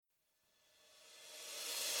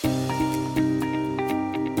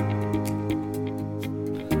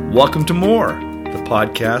Welcome to More, the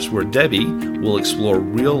podcast where Debbie will explore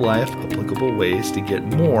real-life applicable ways to get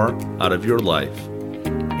more out of your life.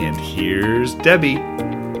 And here's Debbie.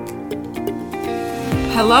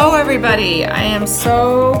 Hello, everybody. I am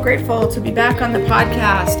so grateful to be back on the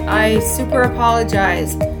podcast. I super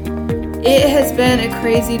apologize. It has been a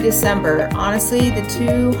crazy December. Honestly, the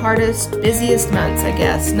two hardest, busiest months, I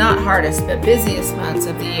guess. Not hardest, but busiest months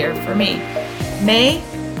of the year for me. May,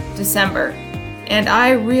 December. And I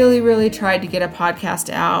really tried to get a podcast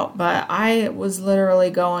out, but I was literally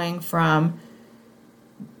going from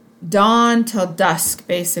dawn till dusk,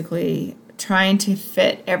 basically, trying to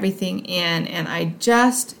fit everything in, and I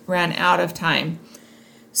just ran out of time.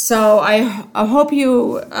 So I hope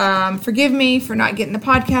you forgive me for not getting the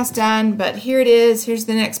podcast done, but here it is. Here's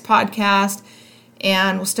the next podcast,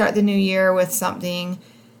 and we'll start the new year with something.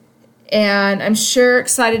 And I'm sure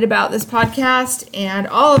excited about this podcast, and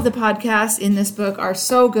all of the podcasts in this book are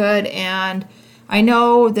so good, and I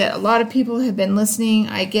know that a lot of people have been listening.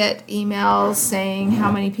 I get emails saying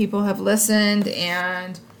how many people have listened,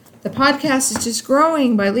 and the podcast is just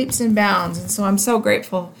growing by leaps and bounds, and so I'm so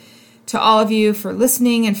grateful to all of you for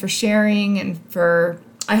listening and for sharing, and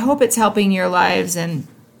I hope it's helping your lives and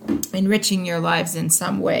enriching your lives in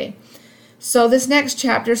some way. So this next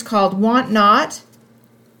chapter is called Want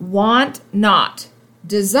Not,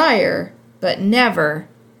 desire, but never,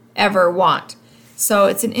 ever want. So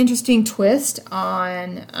it's an interesting twist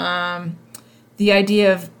on the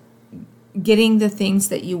idea of getting the things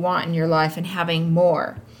that you want in your life and having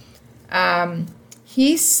more.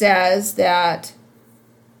 He says that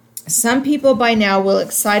some people by now will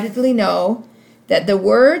excitedly know that the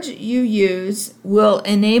words you use will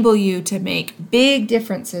enable you to make big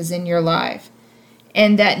differences in your life,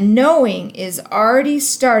 and that knowing is already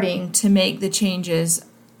starting to make the changes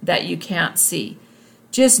that you can't see.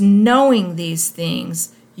 Just knowing these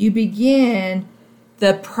things, you begin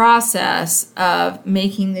the process of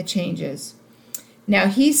making the changes. Now,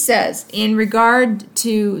 he says, in regard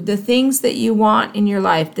to the things that you want in your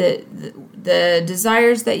life, the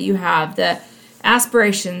desires that you have, the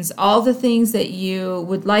aspirations, all the things that you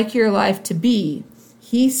would like your life to be,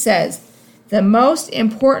 he says, the most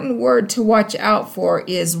important word to watch out for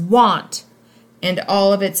is want and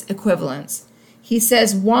all of its equivalents. He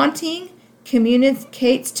says wanting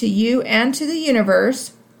communicates to you and to the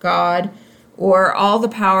universe, God, or all the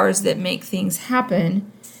powers that make things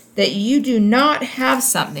happen, that you do not have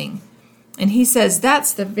something. And he says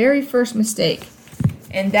that's the very first mistake,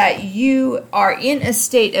 and that you are in a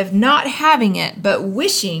state of not having it, but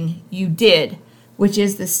wishing you did, which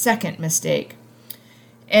is the second mistake.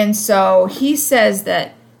 And so he says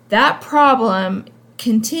that problem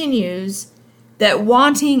continues, that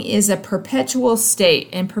wanting is a perpetual state,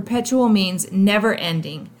 and perpetual means never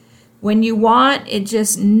ending. When you want, it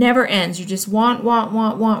just never ends. You just want,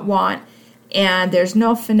 and there's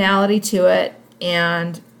no finality to it.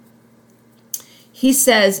 And he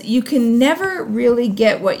says you can never really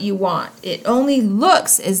get what you want. It only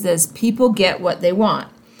looks as though people get what they want.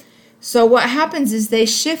 So what happens is they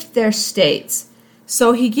shift their states.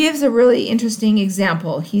 So he gives a really interesting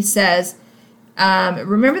example. He says,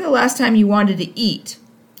 remember the last time you wanted to eat.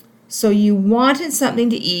 So you wanted something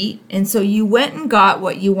to eat, and so you went and got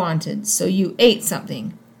what you wanted. So you ate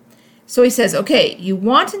something. So he says, okay, you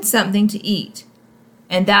wanted something to eat,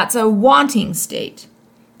 and that's a wanting state.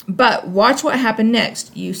 But watch what happened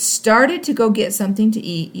next. You started to go get something to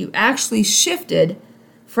eat. You actually shifted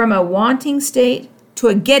from a wanting state to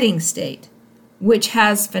a getting state, which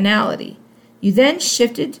has finality. You then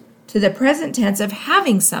shifted to the present tense of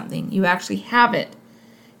having something. You actually have it.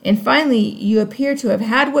 And finally, you appear to have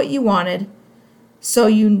had what you wanted,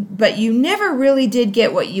 but you never really did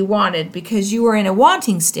get what you wanted because you were in a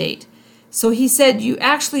wanting state. So he said you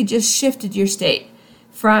actually just shifted your state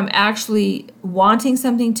from actually wanting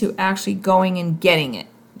something to actually going and getting it.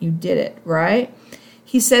 You did it, right?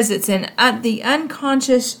 He says it's the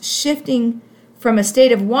unconscious shifting from a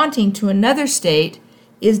state of wanting to another state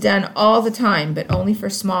is done all the time, but only for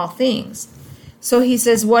small things. So he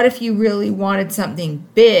says, what if you really wanted something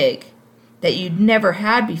big that you'd never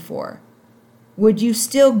had before? Would you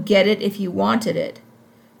still get it if you wanted it?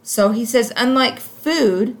 So he says, unlike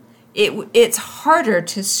food, it's harder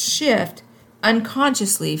to shift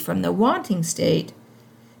unconsciously from the wanting state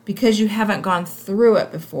because you haven't gone through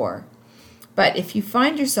it before. But if you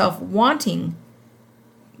find yourself wanting,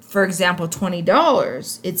 for example,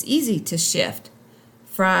 $20, it's easy to shift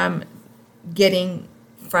from getting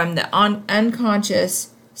from the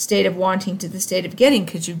unconscious state of wanting to the state of getting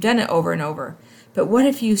because you've done it over and over. But what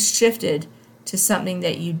if you shifted to something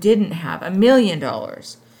that you didn't have, $1 million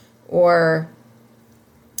or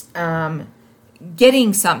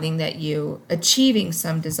getting something achieving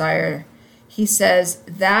some desire. He says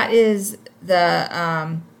that is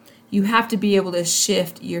you have to be able to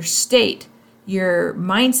shift your state, your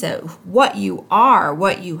mindset, what you are,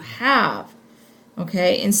 what you have.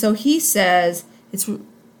 Okay, and so he says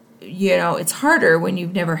it's harder when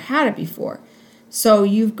you've never had it before. So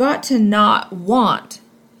you've got to not want.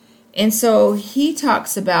 And so he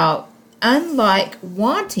talks about, unlike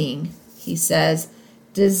wanting, he says,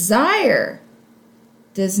 desire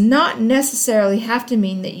does not necessarily have to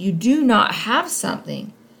mean that you do not have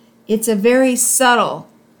something. It's a very subtle,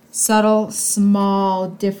 small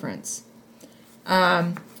difference.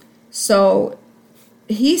 So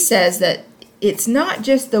he says that it's not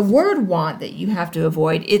just the word want that you have to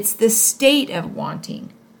avoid, it's the state of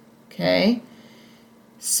wanting. Okay?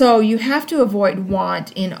 So you have to avoid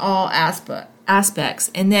want in all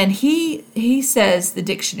aspects. And then he says the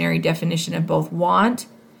dictionary definition of both want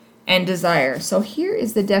and desire. So here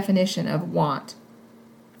is the definition of want.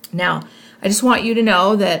 Now, I just want you to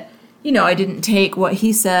know that, I didn't take what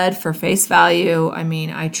he said for face value. I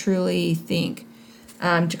mean, I truly think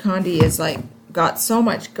Gikandi is got so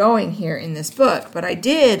much going here in this book, but I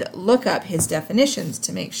did look up his definitions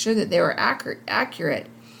to make sure that they were accurate.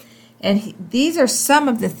 And these are some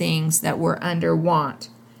of the things that were under want: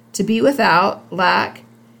 to be without, lack;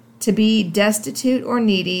 to be destitute or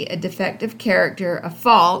needy, a defective character, a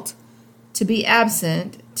fault; to be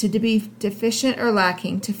absent; to be deficient or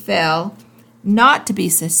lacking; to fail; not to be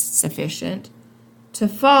sufficient; to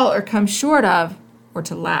fall or come short of, or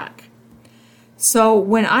to lack. So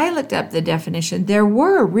when I looked up the definition, there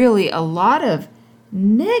were really a lot of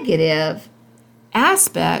negative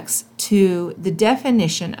aspects to the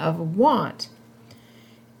definition of want.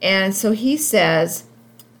 And so he says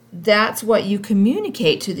that's what you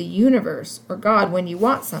communicate to the universe or God when you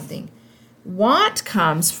want something. Want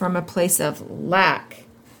comes from a place of lack.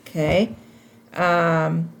 Okay?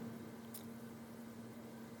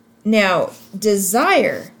 Now,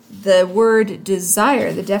 desire. The word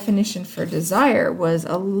desire, the definition for desire was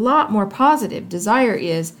a lot more positive. Desire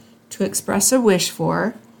is to express a wish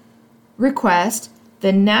for, request,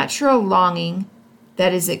 the natural longing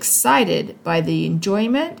that is excited by the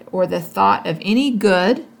enjoyment or the thought of any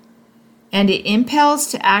good, and it impels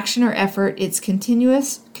to action or effort its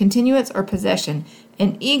continuance or possession,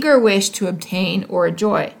 an eager wish to obtain or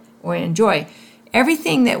enjoy.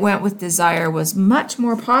 Everything that went with desire was much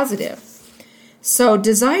more positive. So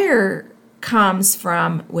desire comes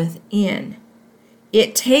from within.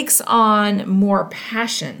 It takes on more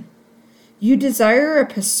passion. You desire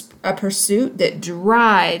a pursuit that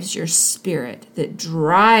drives your spirit, that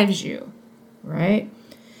drives you, right?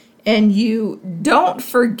 And you don't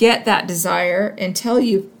forget that desire until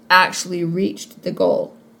you've actually reached the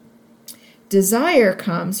goal. Desire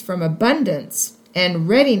comes from abundance and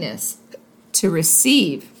readiness to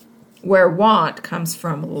receive, where want comes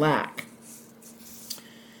from lack.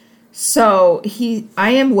 So I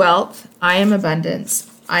am wealth, I am abundance,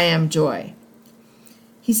 I am joy.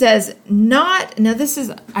 He says, this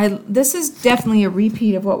is definitely a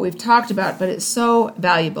repeat of what we've talked about, but it's so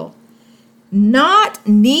valuable. Not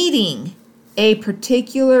needing a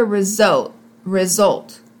particular result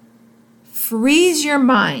frees your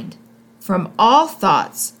mind from all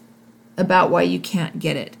thoughts about why you can't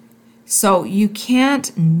get it. So you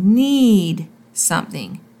can't need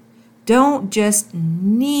something. Don't just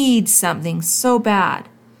need something so bad.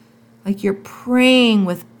 Like you're praying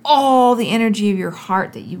with all the energy of your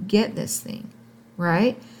heart that you get this thing,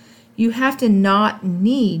 right? You have to not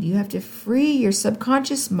need. You have to free your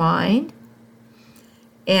subconscious mind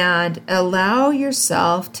and allow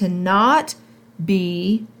yourself to not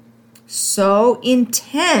be so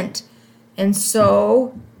intent and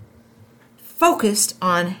so focused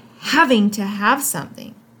on having to have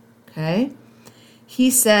something, okay? He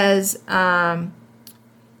says,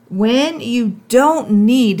 when you don't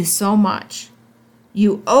need so much,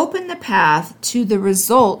 you open the path to the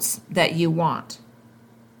results that you want.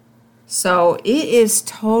 So it is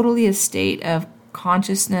totally a state of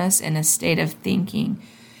consciousness and a state of thinking.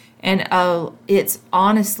 And it's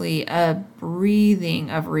honestly a breathing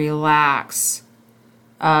of relax,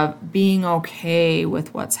 of being okay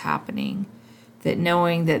with what's happening, that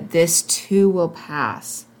knowing that this too will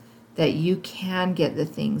pass, that you can get the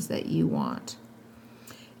things that you want.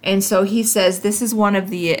 And so he says this is one of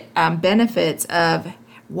the benefits of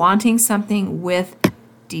wanting something with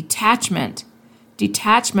detachment.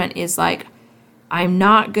 Detachment is like, I'm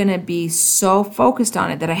not going to be so focused on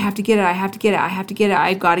it that I have to get it,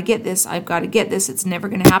 I've got to get this, it's never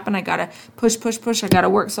going to happen, I got to push, I got to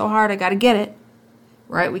work so hard, I got to get it,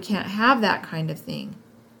 right? We can't have that kind of thing.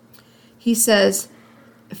 he says,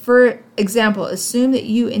 for example, assume that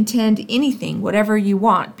you intend anything, whatever you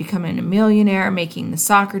want, becoming a millionaire, making the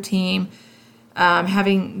soccer team,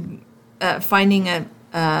 finding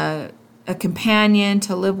a companion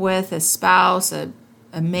to live with, a spouse, a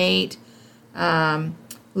mate,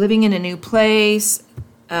 living in a new place,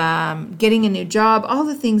 getting a new job, all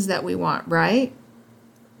the things that we want, right?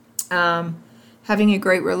 Having a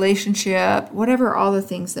great relationship, whatever, all the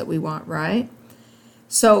things that we want, right?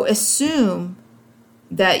 So assume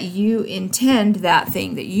that you intend that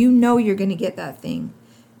thing, that you know you're going to get that thing.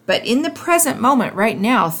 But in the present moment, right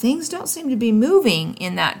now, things don't seem to be moving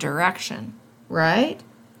in that direction, right?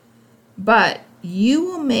 But you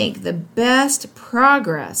will make the best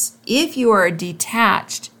progress if you are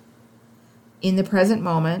detached in the present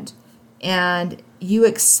moment and you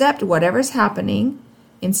accept whatever's happening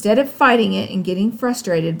instead of fighting it and getting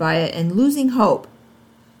frustrated by it and losing hope.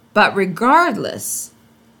 But regardless,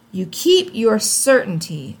 you keep your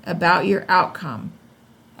certainty about your outcome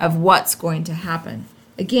of what's going to happen.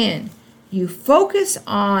 Again, you focus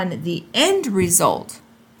on the end result.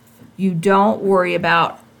 You don't worry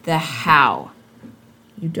about the how.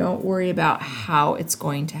 You don't worry about how it's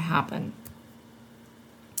going to happen.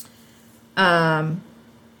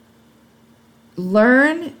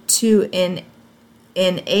 Learn to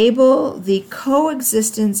enable the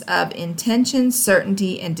coexistence of intention,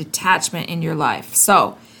 certainty, and detachment in your life.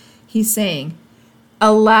 So, he's saying,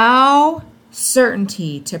 allow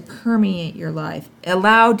certainty to permeate your life.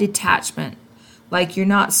 Allow detachment. Like you're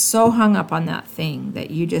not so hung up on that thing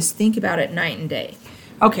that you just think about it night and day.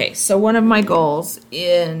 Okay, so one of my goals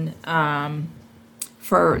one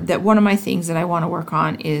of my things that I want to work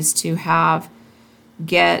on is to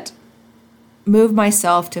move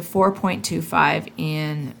myself to 4.25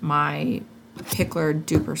 in my Pickler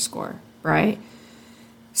Duper score, right?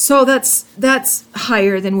 So that's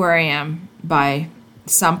higher than where I am by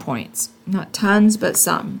some points. Not tons, but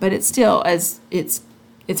some. But it's still it's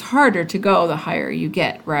harder to go the higher you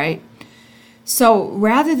get, right? So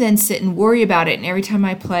rather than sit and worry about it, and every time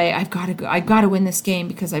I play, I've got to win this game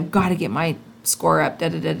because I've got to get my score up,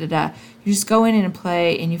 You just go in and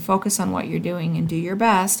play, and you focus on what you're doing and do your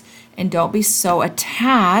best, and don't be so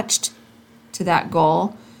attached to that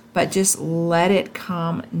goal, but just let it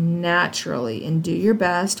come naturally and do your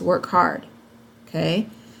best, work hard, okay?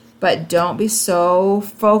 But don't be so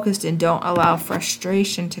focused and don't allow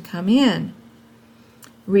frustration to come in.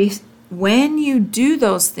 When you do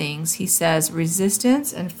those things, he says,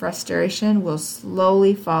 resistance and frustration will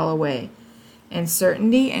slowly fall away, and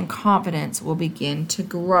certainty and confidence will begin to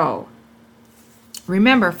grow.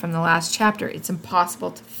 Remember from the last chapter, it's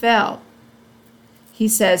impossible to fail. He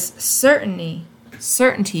says certainty,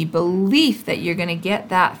 belief that you're going to get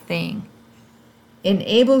that thing,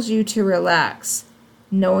 enables you to relax,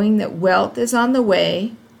 knowing that wealth is on the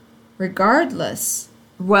way, regardless,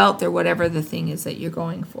 wealth or whatever the thing is that you're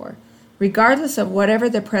going for, regardless of whatever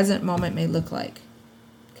the present moment may look like.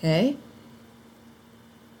 Okay?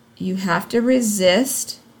 You have to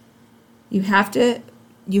resist. You have to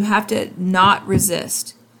not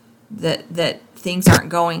resist that things aren't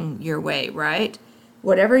going your way, right?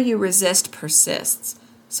 Whatever you resist persists.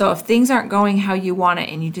 So if things aren't going how you want it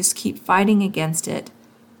and you just keep fighting against it,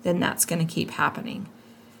 then that's going to keep happening.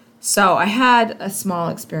 So I had a small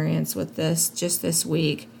experience with this just this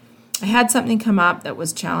week. I had something come up that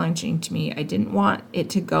was challenging to me. I didn't want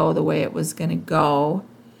it to go the way it was going to go.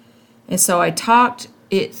 And so I talked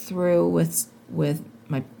it through with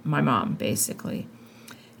my mom, basically.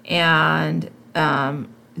 And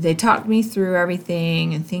they talked me through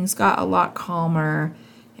everything, and things got a lot calmer,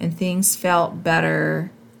 and things felt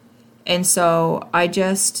better. And so I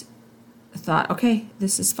just thought, okay,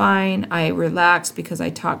 this is fine. I relaxed because I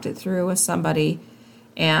talked it through with somebody,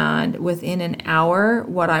 and within an hour,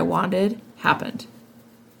 what I wanted happened.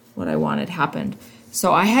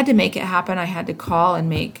 So I had to make it happen. I had to call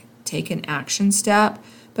and take an action step,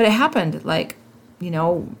 but it happened. Like,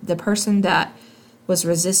 the person that was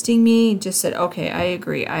resisting me just said, okay, I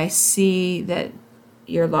agree. I see that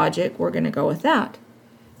your logic, we're going to go with that,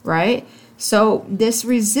 right? So this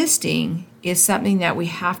resisting is something that we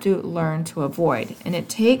have to learn to avoid, and it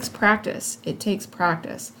takes practice.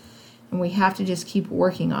 And we have to just keep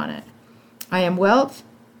working on it. I am wealth.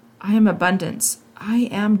 I am abundance. I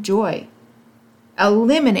am joy.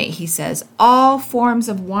 Eliminate, he says, all forms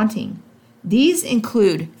of wanting. These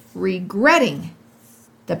include regretting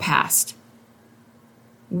the past,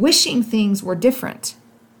 wishing things were different,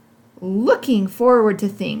 looking forward to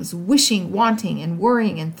things, wishing, wanting, and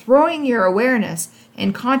worrying, and throwing your awareness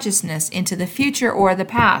and consciousness into the future or the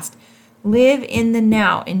past. Live in the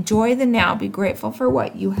now. Enjoy the now. Be grateful for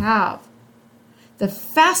what you have. The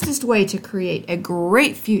fastest way to create a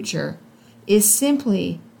great future is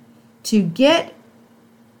simply to get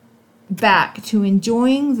back to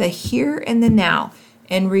enjoying the here and the now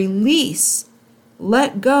and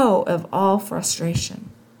let go of all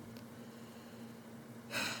frustration.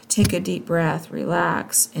 Take a deep breath,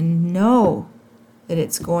 relax, and know that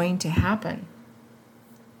it's going to happen.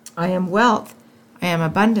 I am wealth. I am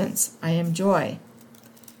abundance. I am joy.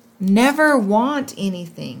 Never want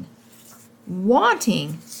anything.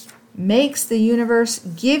 Wanting makes the universe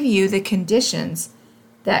give you the conditions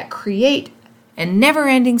that create a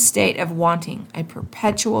never-ending state of wanting, a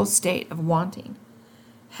perpetual state of wanting.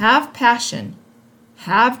 Have passion,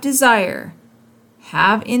 have desire,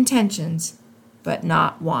 have intentions, but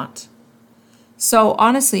not want. So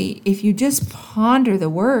honestly, if you just ponder the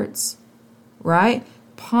words, right?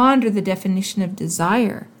 Ponder the definition of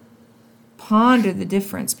desire. Ponder the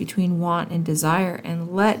difference between want and desire,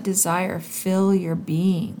 and let desire fill your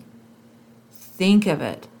being. Think of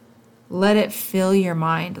it. Let it fill your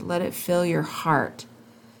mind. Let it fill your heart.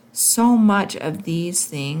 So much of these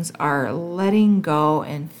things are letting go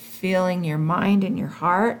and filling your mind and your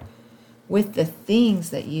heart with the things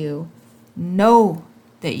that you know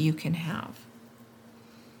that you can have.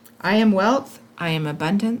 I am wealth. I am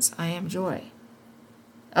abundance. I am joy.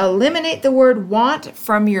 Eliminate the word want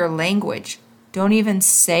from your language. Don't even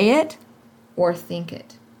say it or think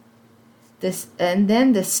it. And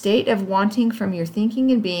then the state of wanting from your thinking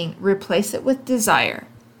and being, replace it with desire.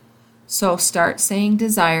 So start saying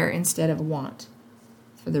desire instead of want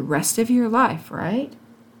for the rest of your life, right?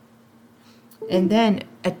 And then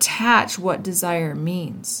attach what desire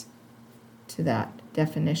means to that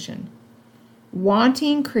definition.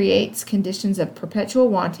 Wanting creates conditions of perpetual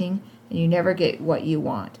wanting, and you never get what you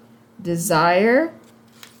want. Desire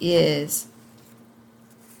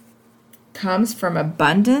comes from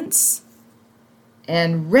abundance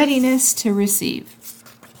and readiness to receive.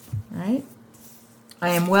 Right? I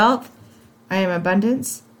am wealth. I am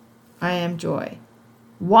abundance. I am joy.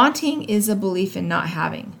 Wanting is a belief in not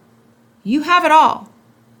having. You have it all.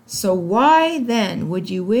 So why then would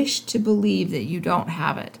you wish to believe that you don't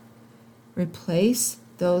have it? Replace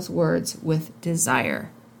those words with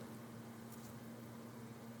desire.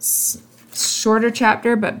 Shorter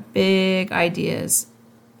chapter, but big ideas.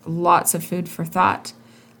 Lots of food for thought.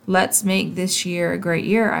 Let's make this year a great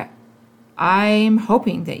year. I'm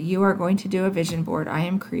hoping that you are going to do a vision board. I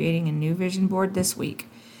am creating a new vision board this week,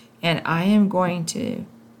 and I am going to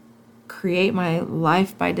create my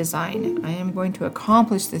life by design. I am going to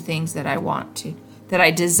accomplish the things that I want to, that I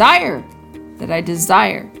desire.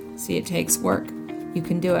 See, it takes work. You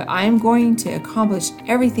can do it. I am going to accomplish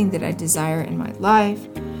everything that I desire in my life.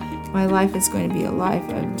 My life is going to be a life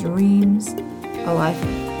of dreams, a life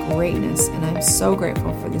of greatness, and I'm so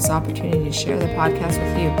grateful for this opportunity to share the podcast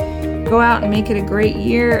with you. Go out and make it a great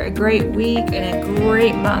year, a great week, and a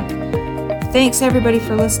great month. Thanks, everybody,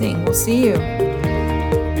 for listening. We'll see you